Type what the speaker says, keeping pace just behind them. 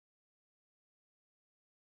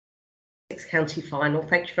County Final.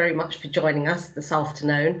 Thank you very much for joining us this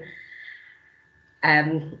afternoon.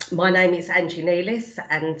 My name is Angie Nealis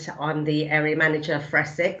and I'm the area manager for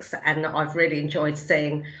Essex, and I've really enjoyed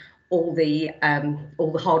seeing all the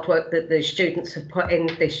hard work that the students have put in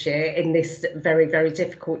this year, in this very, very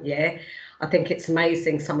difficult year. I think it's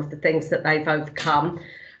amazing some of the things that they've overcome.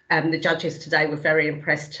 The judges today were very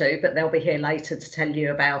impressed too, but they'll be here later to tell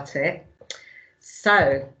you about it.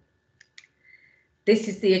 So this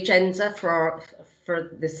is the agenda for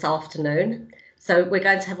this afternoon. So we're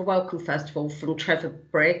going to have a welcome, first of all, from Trevor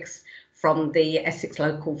Briggs from the Essex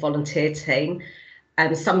Local Volunteer Team.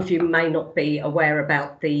 Some of you may not be aware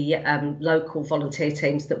about the local volunteer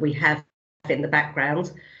teams that we have in the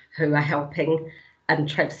background who are helping, and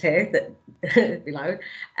Trev's here below.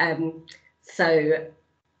 So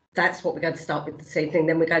that's what we're going to start with this evening.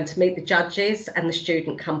 Then we're going to meet the judges and the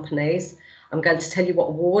student companies. I'm going to tell you what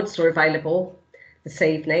awards are available this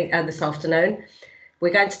afternoon.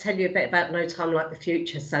 We're going to tell you a bit about No Time Like the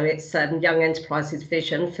Future. So it's Young Enterprises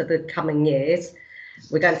vision for the coming years.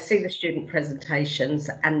 We're going to see the student presentations,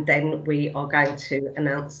 and then we are going to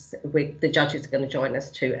announce, the judges are going to join us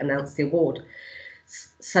to announce the award.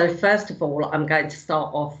 So first of all, I'm going to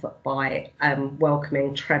start off by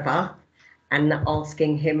welcoming Trevor and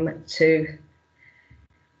asking him to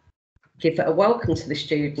give a welcome to the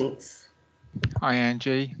students. Hi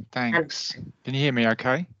Angie, thanks. Can you hear me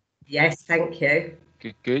okay? Yes, thank you.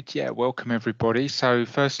 Good. Yeah, welcome everybody. So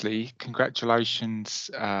firstly, congratulations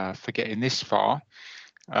for getting this far.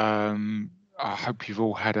 I hope you've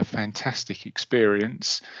all had a fantastic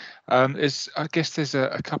experience. I guess there's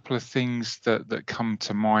a couple of things that come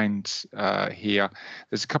to mind here.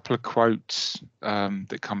 There's a couple of quotes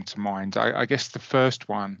that come to mind. I guess the first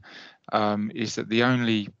one is that the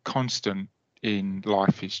only constant in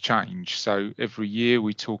life is change. So every year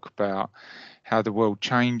we talk about how the world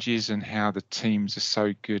changes and how the teams are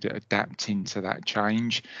so good at adapting to that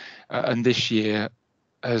change. And this year,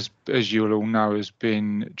 as you'll all know, has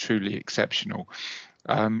been truly exceptional.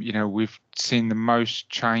 We've seen the most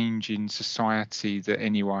change in society that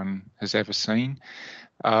anyone has ever seen.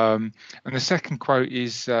 And the second quote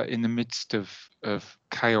is, in the midst of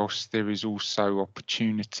chaos, there is also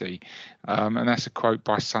opportunity. And that's a quote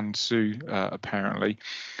by Sun Tzu, apparently.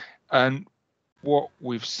 And what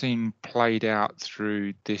we've seen played out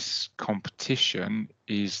through this competition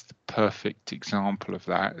is the perfect example of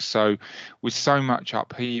that. So with so much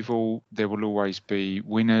upheaval, there will always be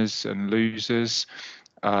winners and losers.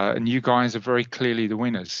 And you guys are very clearly the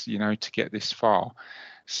winners, to get this far.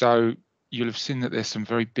 So you'll have seen that there's some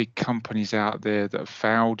very big companies out there that have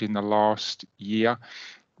failed in the last year,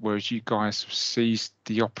 whereas you guys have seized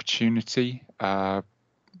the opportunity,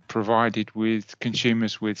 provided with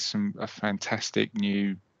consumers with some fantastic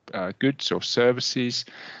new goods or services,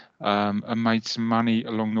 and made some money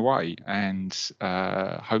along the way, and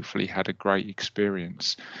hopefully had a great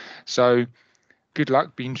experience. So good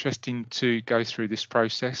luck. Be interesting to go through this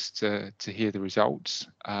process to hear the results.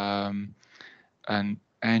 And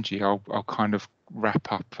Angie, I'll kind of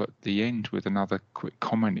wrap up at the end with another quick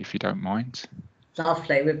comment, if you don't mind.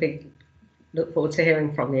 Lovely. We'd look forward to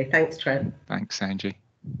hearing from you. Thanks, Trev. Thanks, Angie.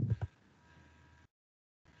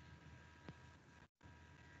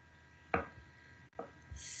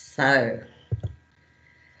 So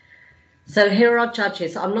here are our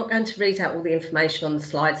judges. I'm not going to read out all the information on the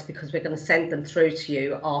slides because we're going to send them through to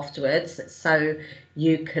you afterwards, so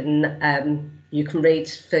you can read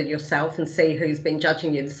for yourself and see who's been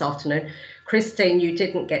judging you this afternoon. Christine, you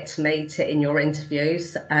didn't get to meet in your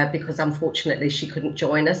interviews because unfortunately she couldn't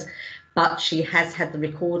join us, but she has had the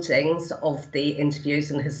recordings of the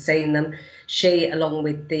interviews and has seen them. She, along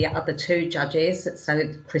with the other two judges,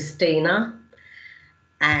 so Christina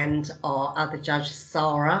and our other judge,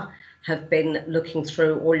 Sarah, have been looking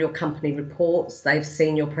through all your company reports. They've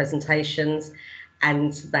seen your presentations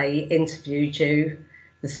and they interviewed you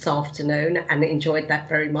this afternoon and enjoyed that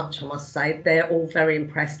very much, I must say. They're all very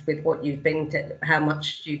impressed with what you've how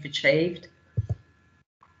much you've achieved.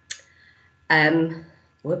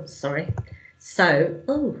 Whoops, sorry. So,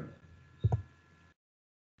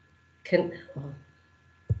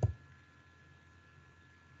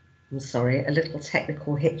 I'm sorry, a little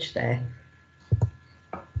technical hitch there.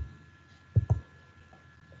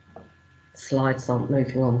 Slides aren't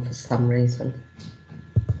moving on for some reason.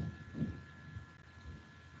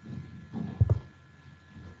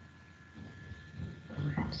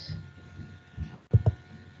 Right.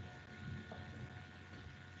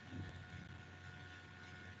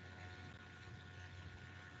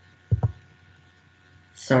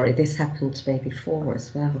 Sorry, this happened to me before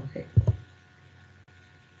as well.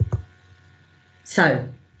 So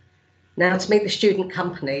Now to meet the student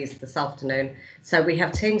companies this afternoon. So we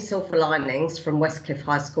have Team Silver Linings from Westcliff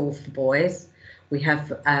High School for boys. We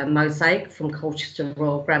have Mosaic from Colchester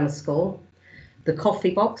Royal Grammar School, the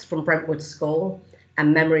Coffee Box from Brentwood School,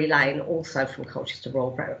 and Memory Lane also from Colchester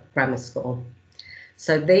Royal Grammar School.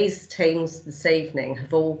 So these teams this evening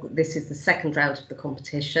this is the second round of the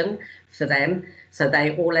competition for them. So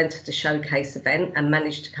they all entered a showcase event and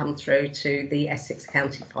managed to come through to the Essex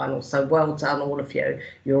County Final. So well done, all of you.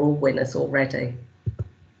 You're all winners already.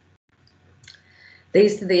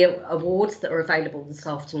 These are the awards that are available this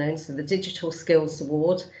afternoon. So the Digital Skills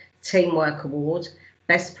Award, Teamwork Award,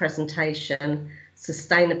 Best Presentation,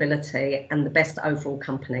 Sustainability, and the Best Overall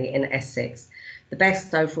Company in Essex. The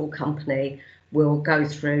Best Overall Company will go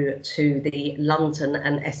through to the London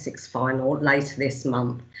and Essex final later this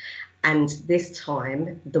month. And this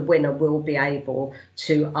time, the winner will be able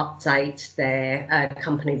to update their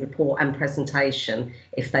company report and presentation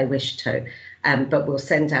if they wish to. But we'll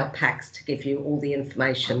send out packs to give you all the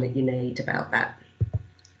information that you need about that.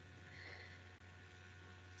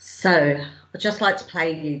 So I'd just like to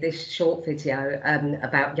play you this short video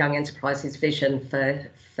about Young Enterprises' vision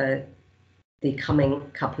for the coming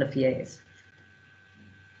couple of years.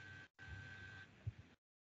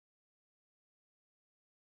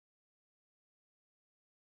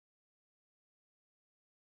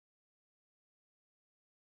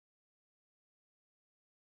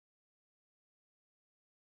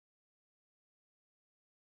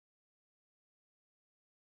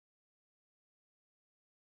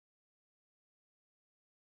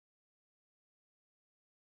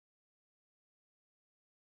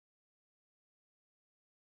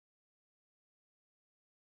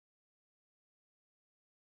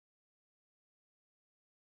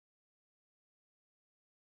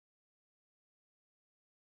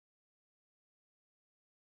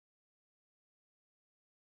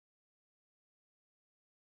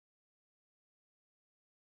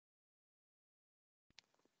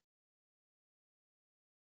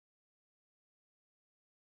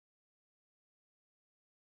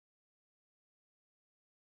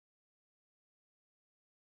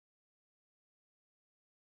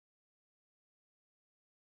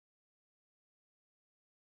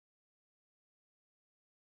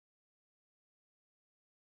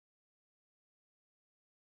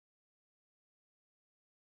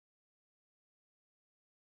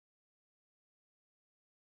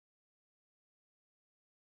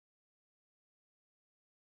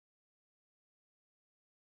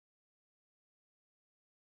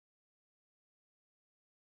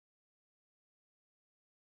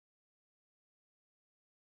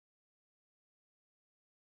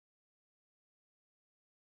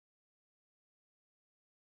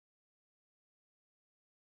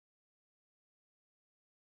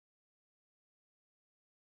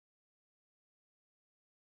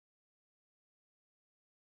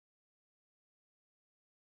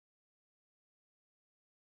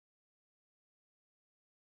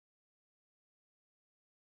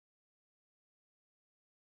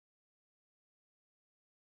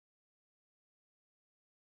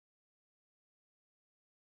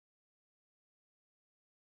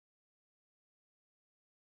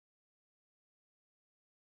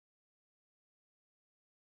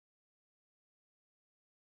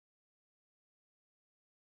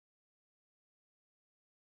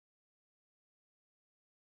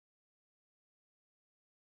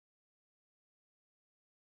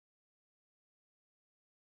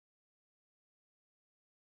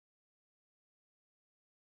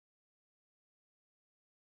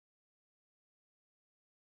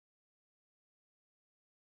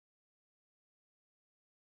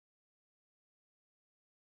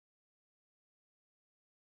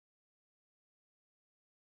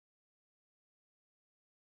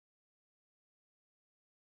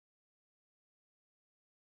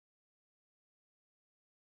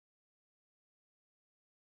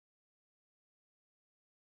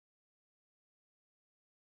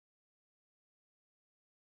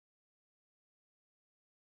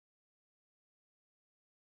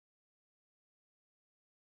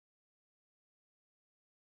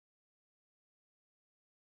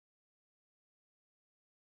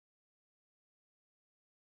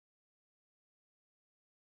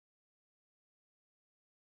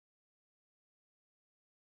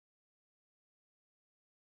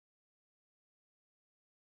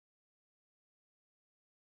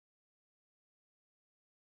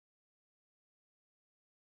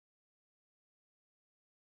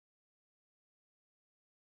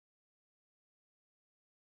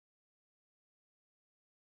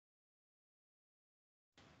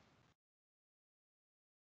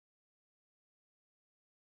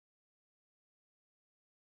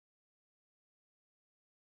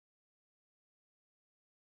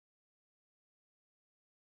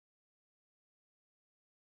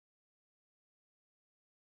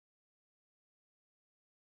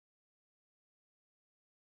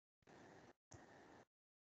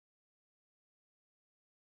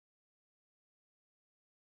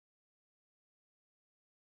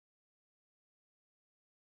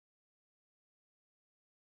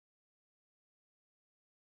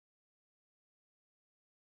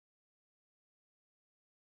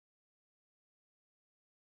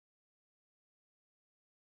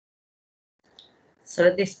 So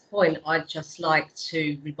at this point, I'd just like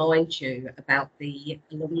to remind you about the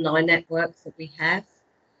alumni network that we have,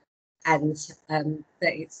 and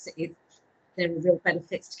that there are real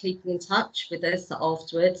benefits to keeping in touch with us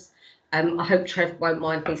afterwards. I hope Trev won't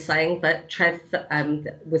mind me saying, but Trev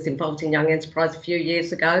was involved in Young Enterprise a few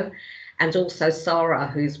years ago, and also Sarah,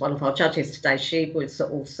 who's one of our judges today.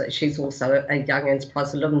 She's also a Young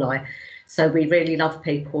Enterprise alumni. So we really love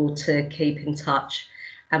people to keep in touch,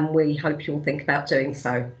 and we hope you'll think about doing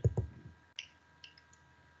so.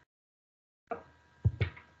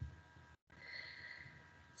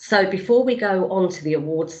 So before we go on to the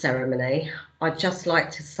awards ceremony, I'd just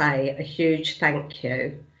like to say a huge thank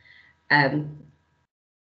you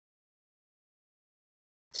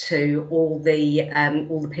to all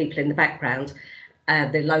the people in the background,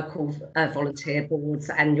 the local volunteer boards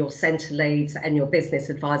and your centre leads and your business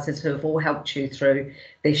advisors who have all helped you through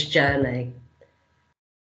this journey.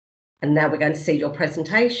 And now we're going to see your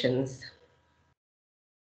presentations.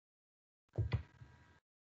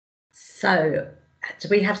 So, do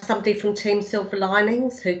we have somebody from Team Silver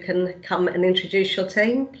Linings who can come and introduce your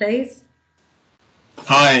team, please?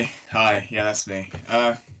 Hi, yeah, that's me.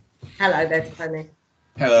 Hello there, Tony.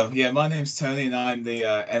 Hello, yeah, my name's Tony and I'm the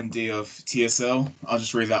MD of TSL. I'll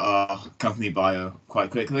just read out our company bio quite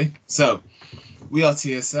quickly. So, we are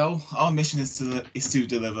TSL. Our mission is to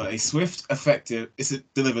deliver swift, effective, and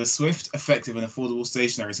affordable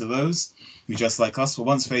stationery to those who, just like us, were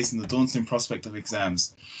once facing the daunting prospect of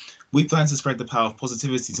exams. We plan to spread the power of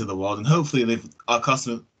positivity to the world and hopefully leave our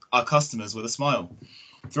customers with a smile.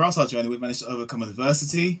 Throughout our journey, we've managed to overcome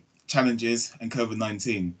adversity, challenges, and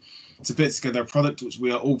COVID-19 to put together a product which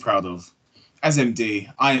we are all proud of. As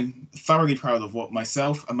MD, I am thoroughly proud of what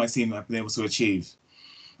myself and my team have been able to achieve.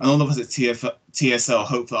 And all of us at TSL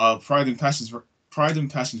hope that our pride and passion for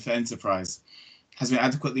enterprise has been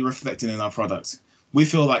adequately reflected in our product. We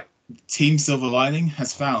feel like Team Silver Lining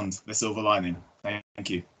has found the silver lining. Thank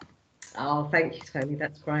you. Oh, thank you, Tony.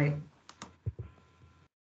 That's great.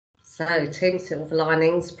 So, Team Silver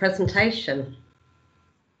Linings presentation.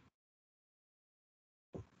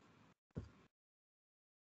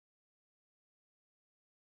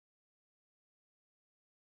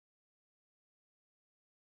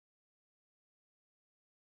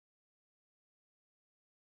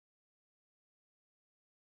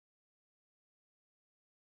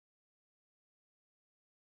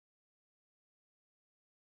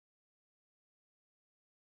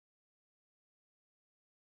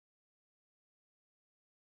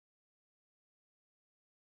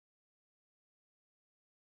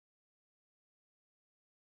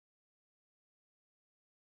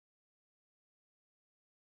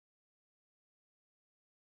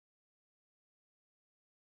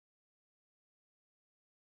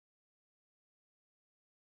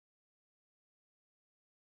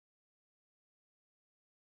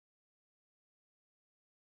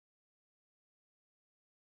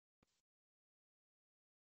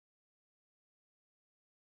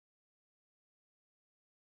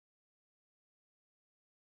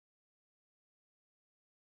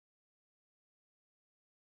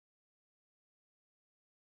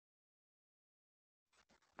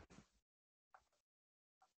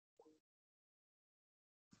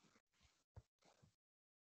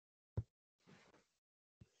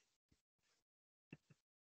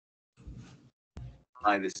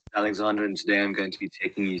 Hi, this is Alexander, and today I'm going to be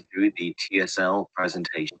taking you through the TSL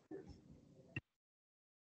presentation.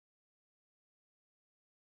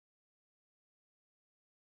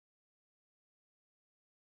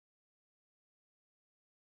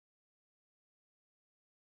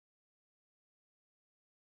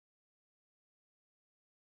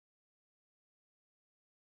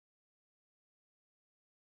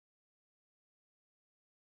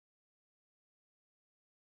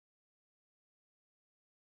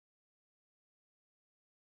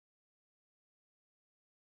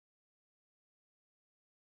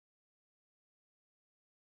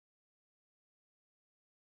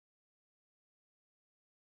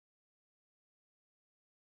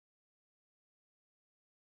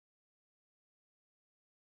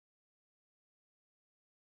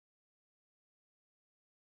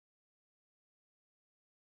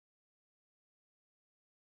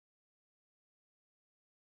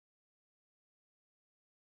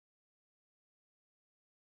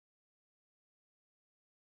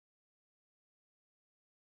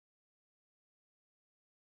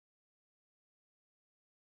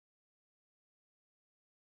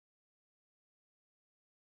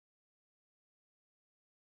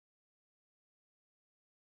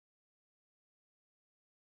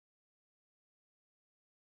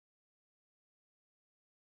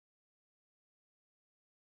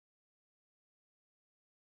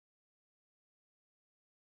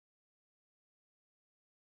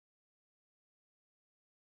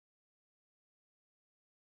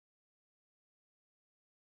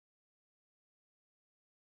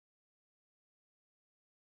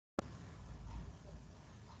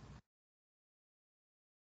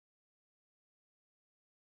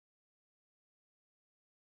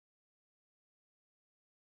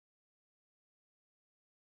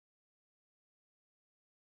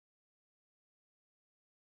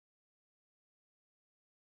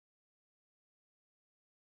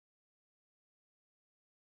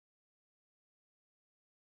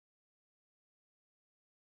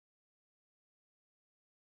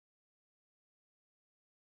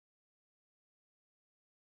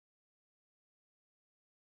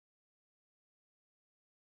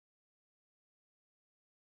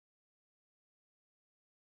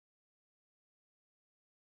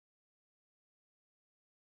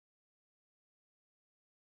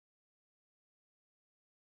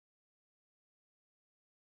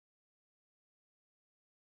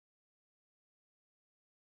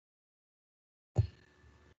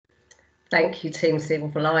 Thank you, Team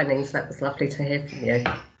Silver Linings. That was lovely to hear from you.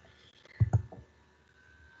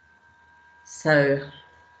 So,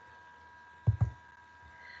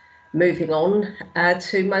 moving on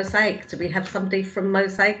to Mosaic. Do we have somebody from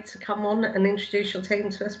Mosaic to come on and introduce your team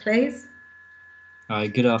to us, please? Hi,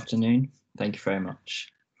 good afternoon. Thank you very much.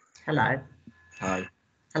 Hello. Hi.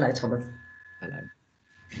 Hello, Thomas.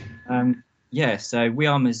 Hello. Yeah, so we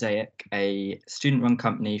are Mosaic, a student-run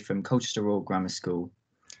company from Colchester Royal Grammar School.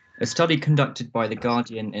 A study conducted by The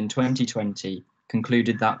Guardian in 2020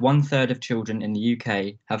 concluded that 1/3 of children in the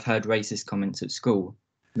UK have heard racist comments at school.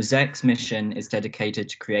 Mosaic's mission is dedicated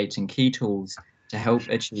to creating key tools to help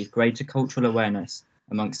achieve greater cultural awareness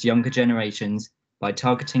amongst younger generations by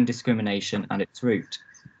targeting discrimination at its root.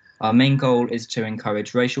 Our main goal is to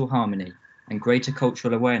encourage racial harmony and greater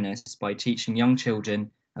cultural awareness by teaching young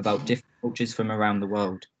children about different cultures from around the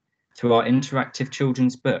world. Through our interactive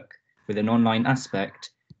children's book with an online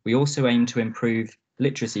aspect, we also aim to improve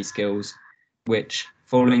literacy skills, which,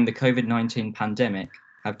 following the COVID-19 pandemic,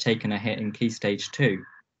 have taken a hit in Key Stage 2.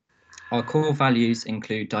 Our core values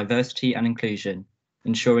include diversity and inclusion,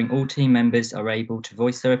 ensuring all team members are able to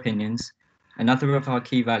voice their opinions. Another of our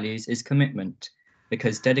key values is commitment,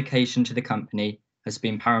 because dedication to the company has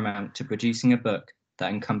been paramount to producing a book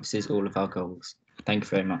that encompasses all of our goals. Thank you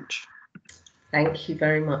very much. Thank you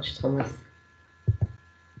very much, Thomas.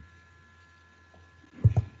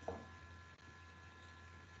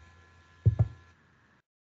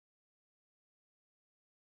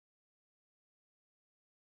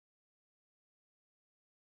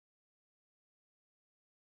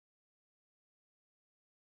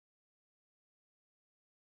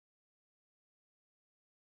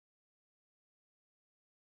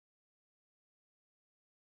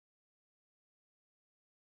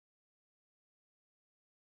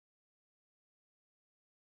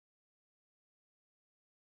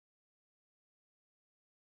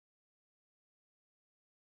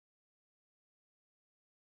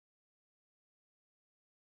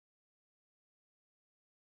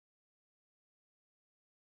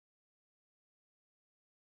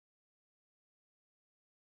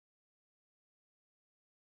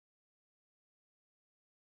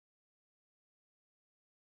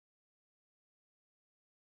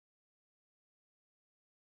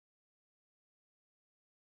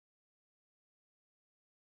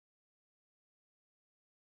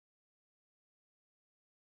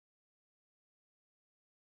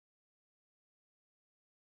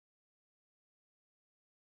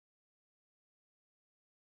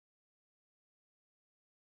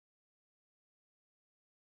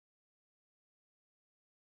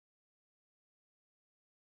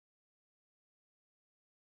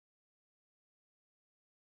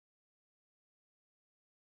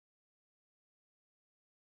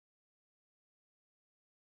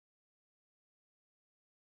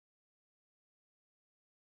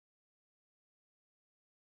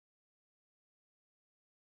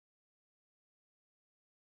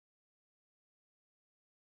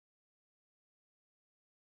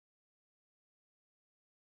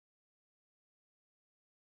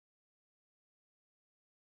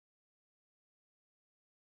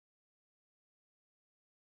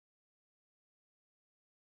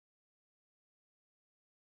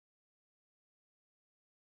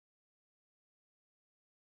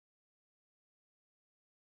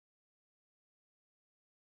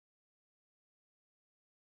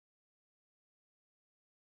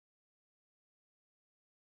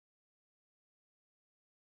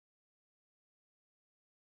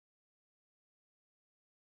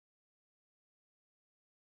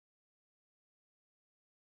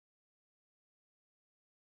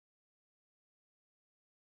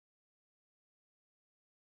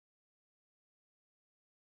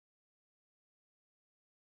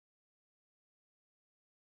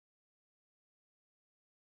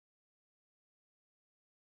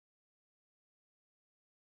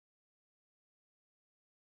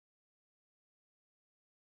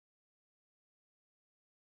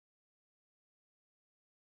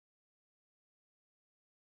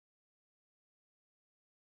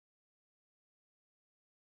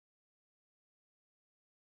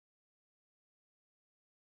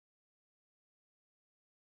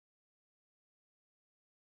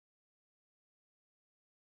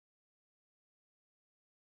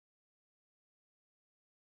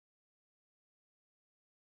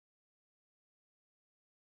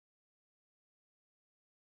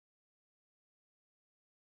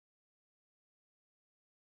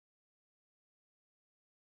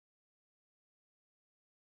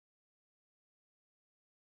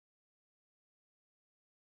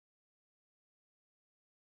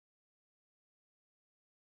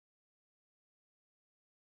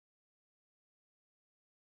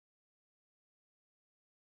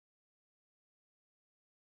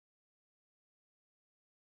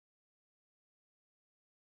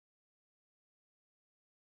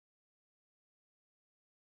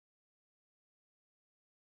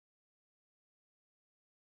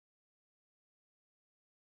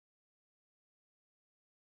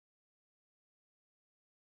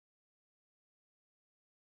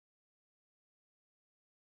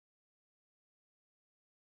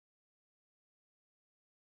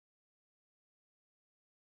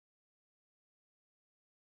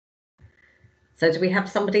 So do we have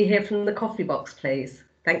somebody here from the coffee box, please?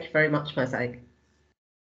 Thank you very much, Mosaic.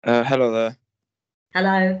 Hello there.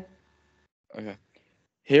 Hello. Okay.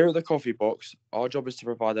 Here at the Coffee Box, our job is to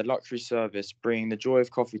provide a luxury service, bringing the joy of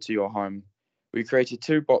coffee to your home. We created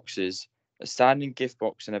 2 boxes, a standing gift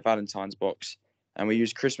box and a Valentine's box, and we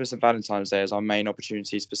use Christmas and Valentine's Day as our main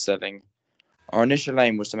opportunities for selling. Our initial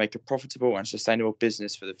aim was to make a profitable and sustainable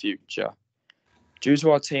business for the future. Due to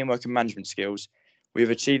our teamwork and management skills, we have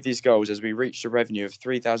achieved these goals as we reached a revenue of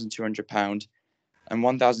 £3,200 and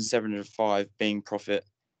 £1,705 being profit.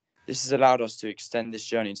 This has allowed us to extend this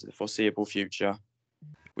journey into the foreseeable future.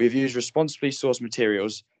 We have used responsibly sourced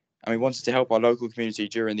materials, and we wanted to help our local community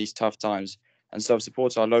during these tough times, and so have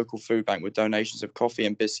supported our local food bank with donations of coffee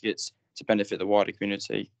and biscuits to benefit the wider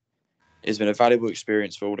community. It has been a valuable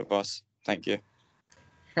experience for all of us. Thank you.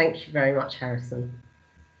 Thank you very much, Harrison.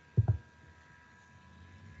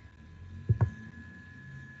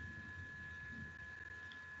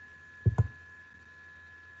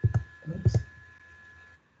 Oops.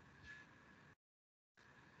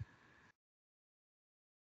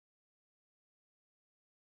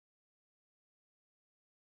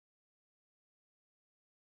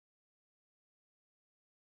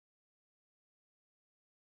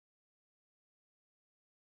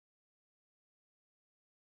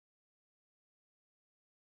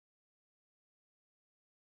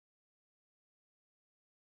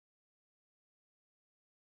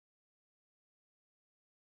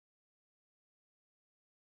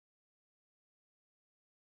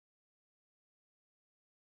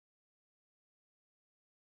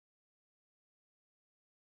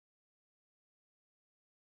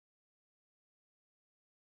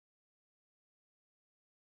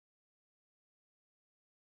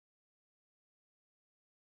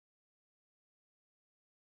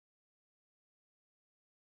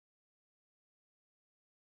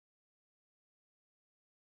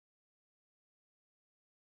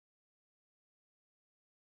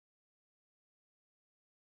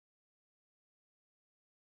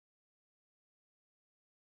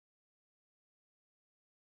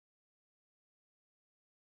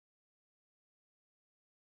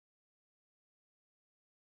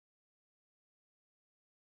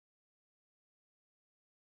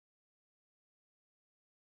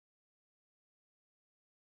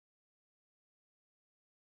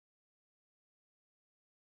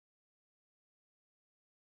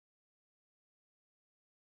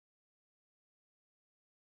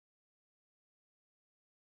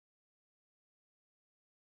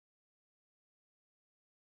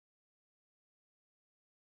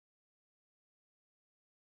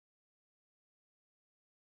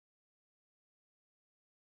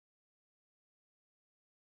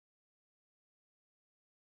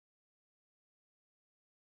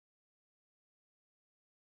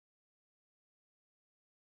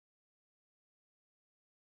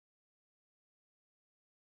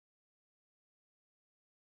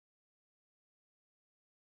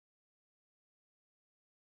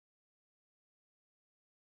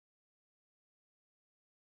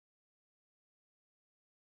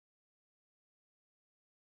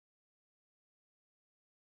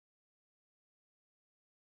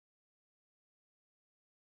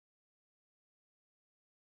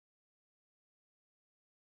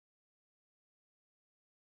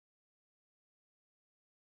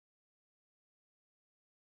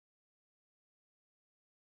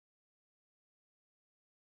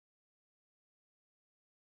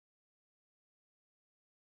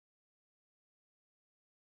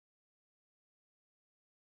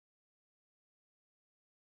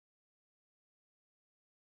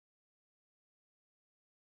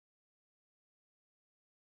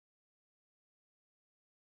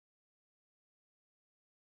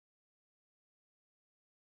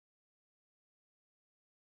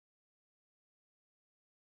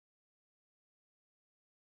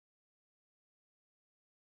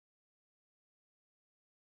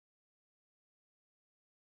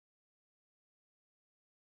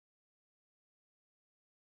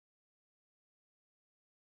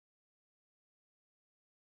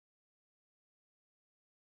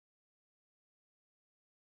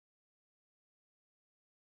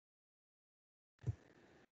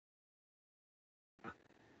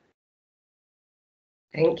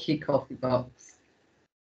 Thank you, Coffee Box.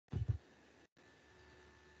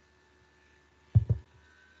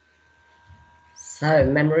 So,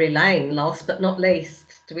 Memory Lane, last but not least.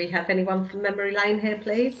 Do we have anyone from Memory Lane here,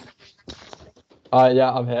 please?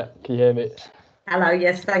 Yeah, I'm here. Can you hear me? Hello,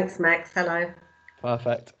 yes, thanks, Max. Hello.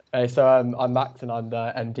 Perfect. So I'm Max and I'm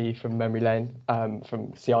the MD from Memory Lane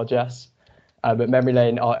from CRGS. But Memory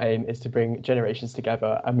Lane, our aim is to bring generations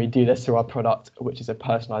together, and we do this through our product, which is a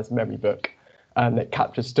personalised memory book that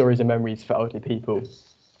captures stories and memories for elderly people.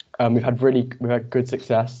 We've had good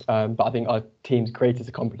success, but I think our team's greatest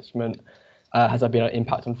accomplishment has been our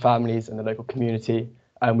impact on families and the local community,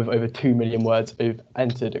 with over 2 million words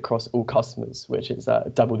entered across all customers, which is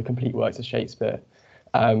double the complete works of Shakespeare.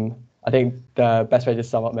 I think the best way to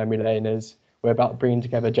sum up Memory Lane is we're about bringing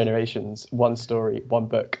together generations, one story, one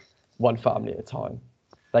book, one family at a time.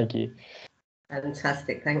 Thank you.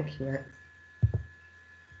 Fantastic, thank you, Matt.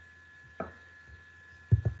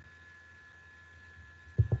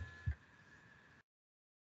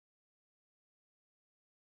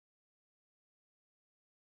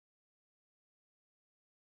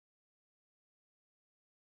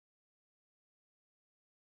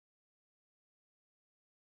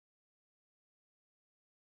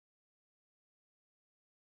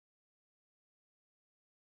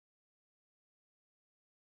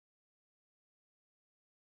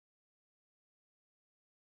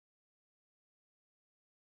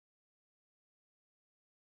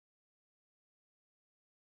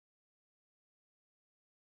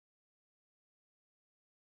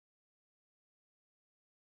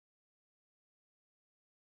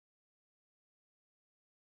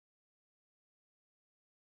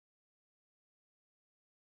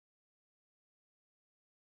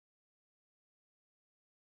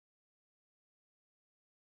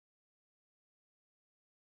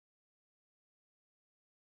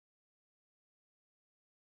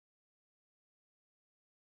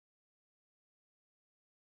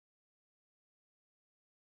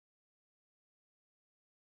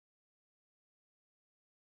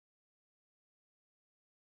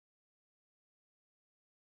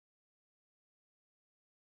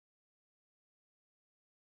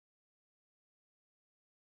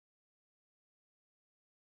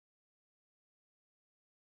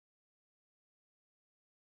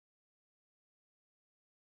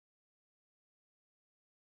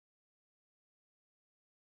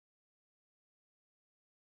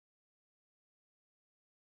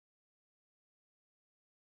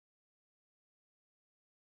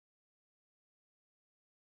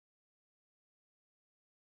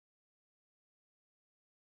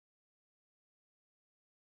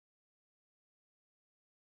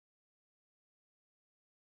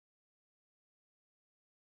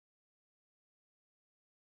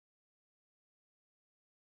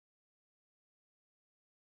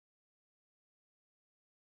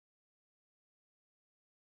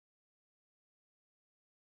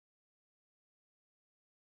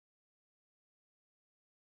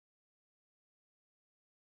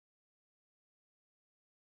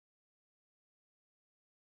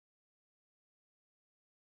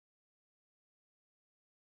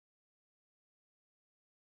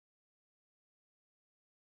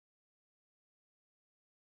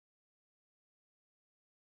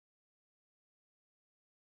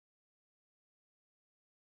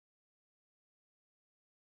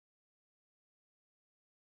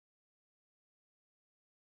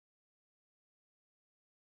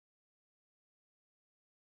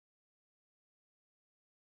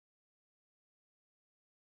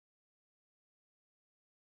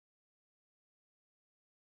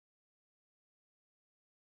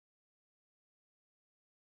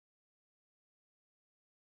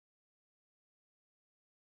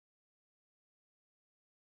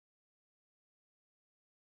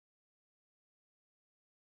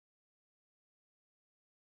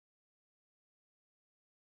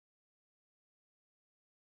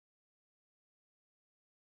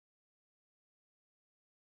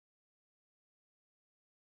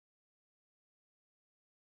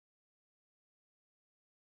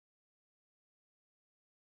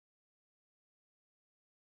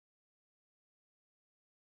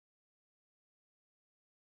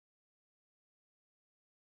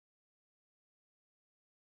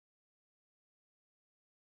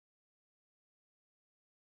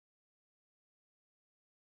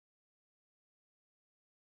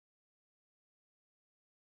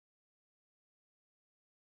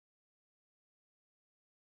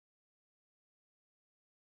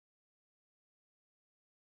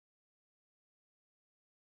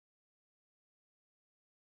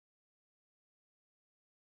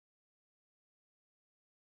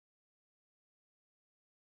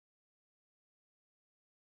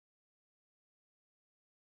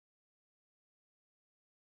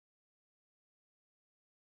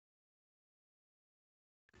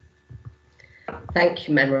 Thank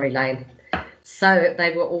you, Memory Lane. So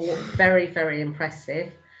they were all very, very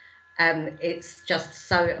impressive. It's just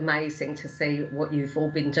so amazing to see what you've all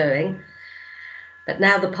been doing. But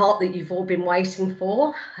now the part that you've all been waiting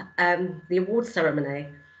for, the award ceremony.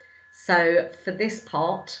 So for this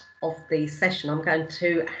part of the session, I'm going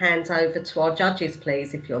to hand over to our judges,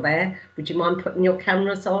 please, if you're there. Would you mind putting your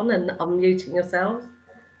cameras on and unmuting yourselves?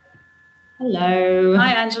 Hello.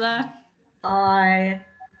 Hi, Angela. Hi.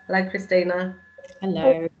 Hello, Christina.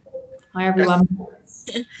 Hello. Hi, everyone.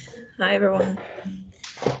 Hi, everyone.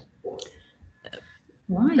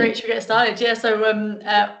 Right. Great, should we get started? Yeah,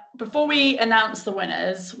 so before we announce the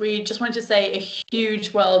winners, we just wanted to say a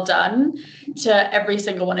huge well done to every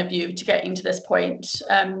single one of you to getting to this point.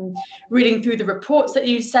 Reading through the reports that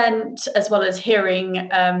you sent, as well as hearing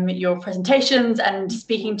your presentations and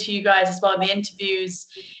speaking to you guys as well in the interviews,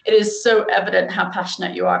 it is so evident how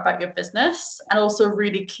passionate you are about your business, and also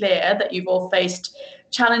really clear that you've all faced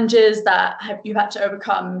challenges that you've had to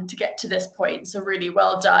overcome to get to this point. So really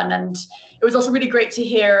well done. And it was also really great to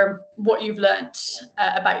hear what you've learnt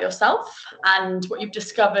about yourself and what you've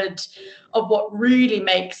discovered of what really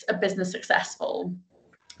makes a business successful.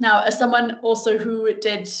 Now, as someone also who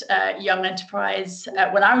did young enterprise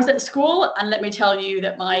when I was at school, and let me tell you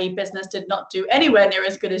that my business did not do anywhere near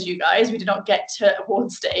as good as you guys. We did not get to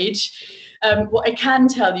award stage. What I can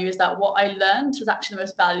tell you is that what I learned was actually the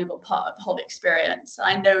most valuable part of the whole experience.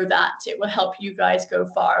 I know that it will help you guys go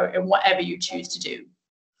far in whatever you choose to do.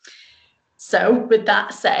 So with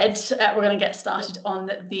that said, we're going to get started on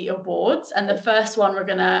the awards. And the first one we're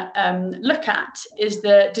going to look at is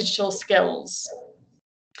the digital skills.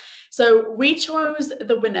 So we chose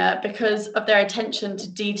the winner because of their attention to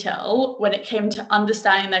detail when it came to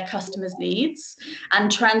understanding their customers' needs and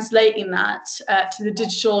translating that to the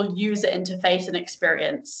digital user interface and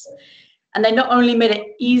experience. And they not only made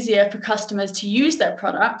it easier for customers to use their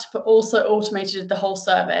product, but also automated the whole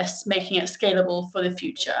service, making it scalable for the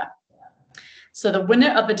future. So the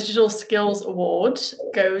winner of the Digital Skills Award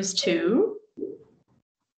goes to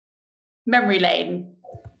Memory Lane.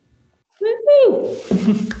 Woo-hoo.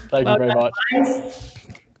 Thank you very much.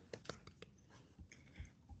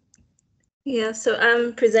 Yeah, so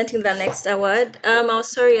I'm presenting the next award. I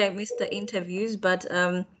was sorry I missed the interviews, but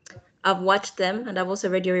I've watched them and I've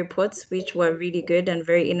also read your reports, which were really good and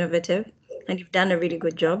very innovative. And you've done a really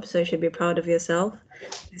good job, so you should be proud of yourselves.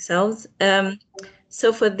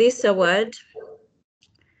 So for this award,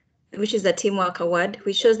 which is the Teamwork Award,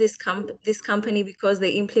 we chose this company because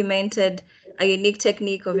they implemented a unique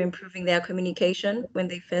technique of improving their communication when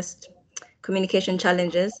they faced communication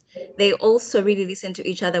challenges. They also really listened to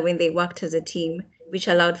each other when they worked as a team, which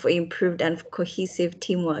allowed for improved and cohesive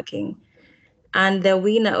team working. And the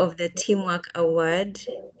winner of the Teamwork Award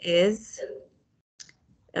is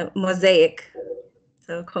Mosaic.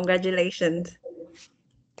 So congratulations.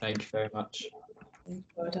 Thank you very much.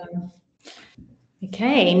 Well done.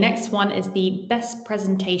 Okay, next one is the Best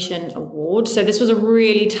Presentation Award. So this was a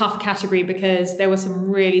really tough category because there were some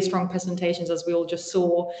really strong presentations, as we all just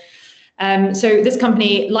saw. So this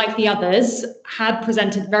company, like the others, had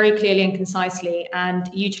presented very clearly and concisely and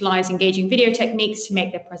utilized engaging video techniques to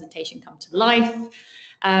make their presentation come to life.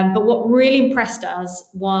 But what really impressed us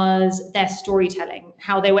was their storytelling,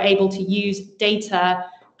 how they were able to use data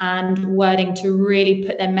and wording to really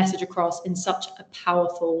put their message across in such a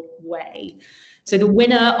powerful way. So the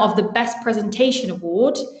winner of the Best Presentation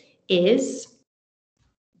Award is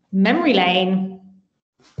Memory Lane.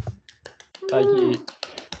 Thank you.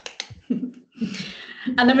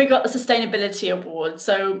 And then we got the Sustainability Award.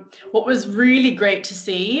 So what was really great to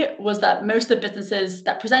see was that most of the businesses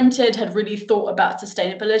that presented had really thought about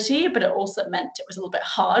sustainability, but it also meant it was a little bit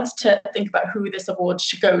hard to think about who this award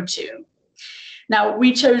should go to. Now,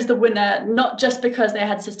 we chose the winner not just because they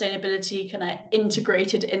had sustainability kind of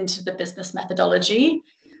integrated into the business methodology,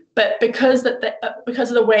 but because of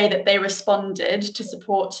the way that they responded to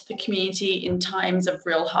support the community in times of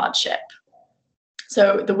real hardship.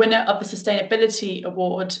 So the winner of the Sustainability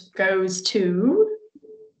Award goes to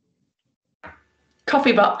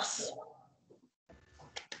Coffee Box.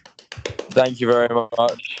 Thank you very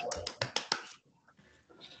much.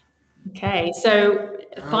 Okay, so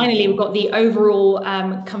finally we've got the overall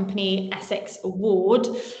company Essex Award,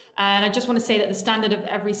 and I just want to say that the standard of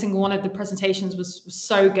every single one of the presentations was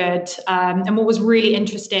so good, and what was really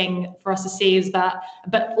interesting for us to see is that,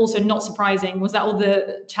 but also not surprising, was that all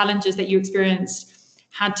the challenges that you experienced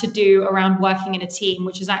had to do around working in a team,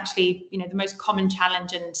 which is actually, you know, the most common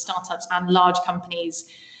challenge in startups and large companies.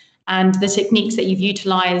 and the techniques that you've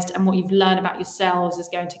utilized and what you've learned about yourselves is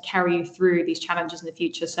going to carry you through these challenges in the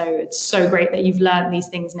future. So it's so great that you've learned these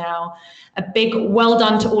things now. A big well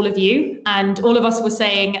done to all of you. And all of us were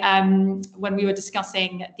saying when we were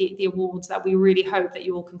discussing the awards that we really hope that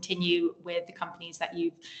you will continue with the companies that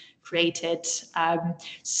you've created.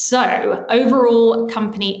 So overall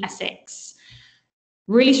company Essex.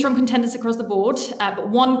 Really strong contenders across the board, but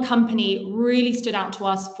one company really stood out to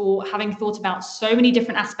us for having thought about so many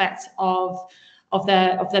different aspects of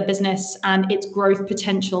their business and its growth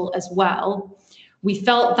potential as well. We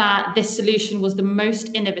felt that this solution was the most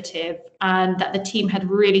innovative and that the team had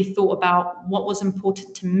really thought about what was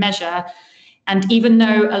important to measure. And even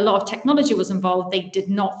though a lot of technology was involved, they did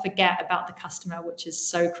not forget about the customer, which is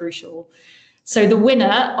so crucial. So the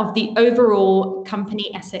winner of the overall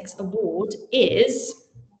Company Essex Award is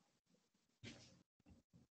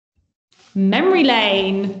Memory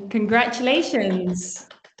Lane. Congratulations.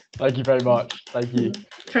 Thank you very much. Thank you.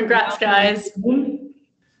 Congrats, guys.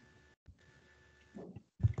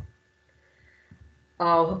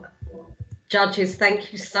 Oh, judges,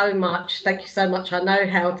 thank you so much. Thank you so much. I know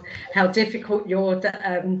how difficult your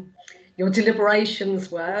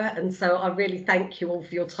deliberations were, and so I really thank you all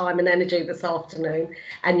for your time and energy this afternoon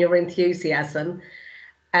and your enthusiasm.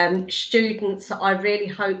 Students, I really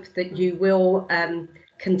hope that you will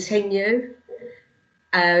continue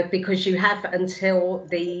because you have until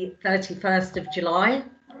the 31st of July.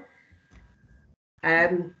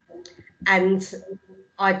 And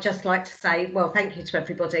I'd just like to say, well, thank you to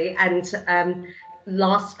everybody, and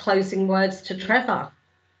last closing words to Trevor.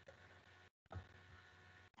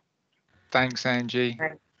 Thanks, Angie.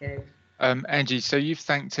 Thank you. Angie, so you've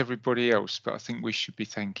thanked everybody else, but I think we should be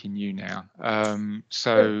thanking you now.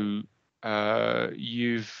 So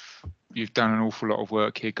you've done an awful lot of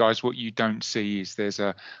work here, guys. What you don't see is there's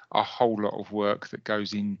a whole lot of work that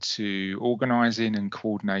goes into organising and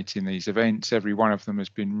coordinating these events. Every one of them has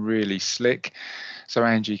been really slick. So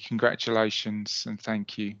Angie, congratulations and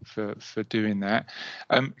thank you for doing that.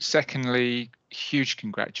 Secondly, huge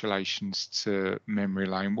congratulations to Memory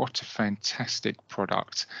Lane. What a fantastic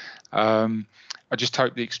product. I just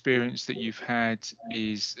hope the experience that you've had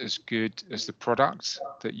is as good as the product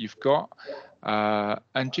that you've got.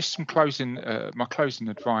 And just some my closing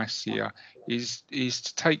advice here is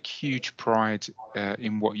to take huge pride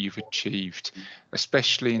in what you've achieved,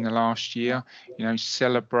 especially in the last year. You know,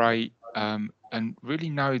 celebrate and really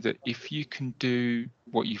know that if you can do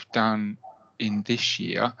what you've done in this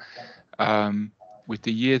year, with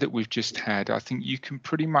the year that we've just had, I think you can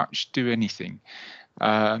pretty much do anything.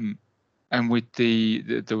 And with the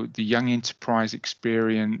young enterprise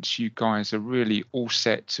experience, you guys are really all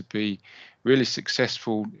set to be really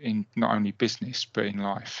successful in not only business but in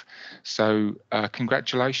life. So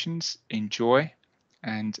congratulations, enjoy,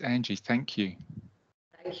 and Angie, thank you.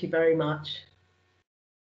 Thank you very much.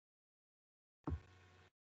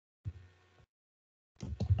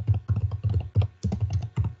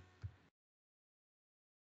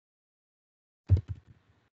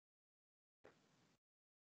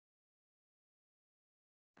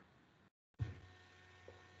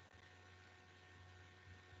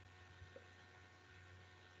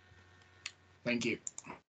 Thank you.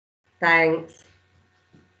 Thanks.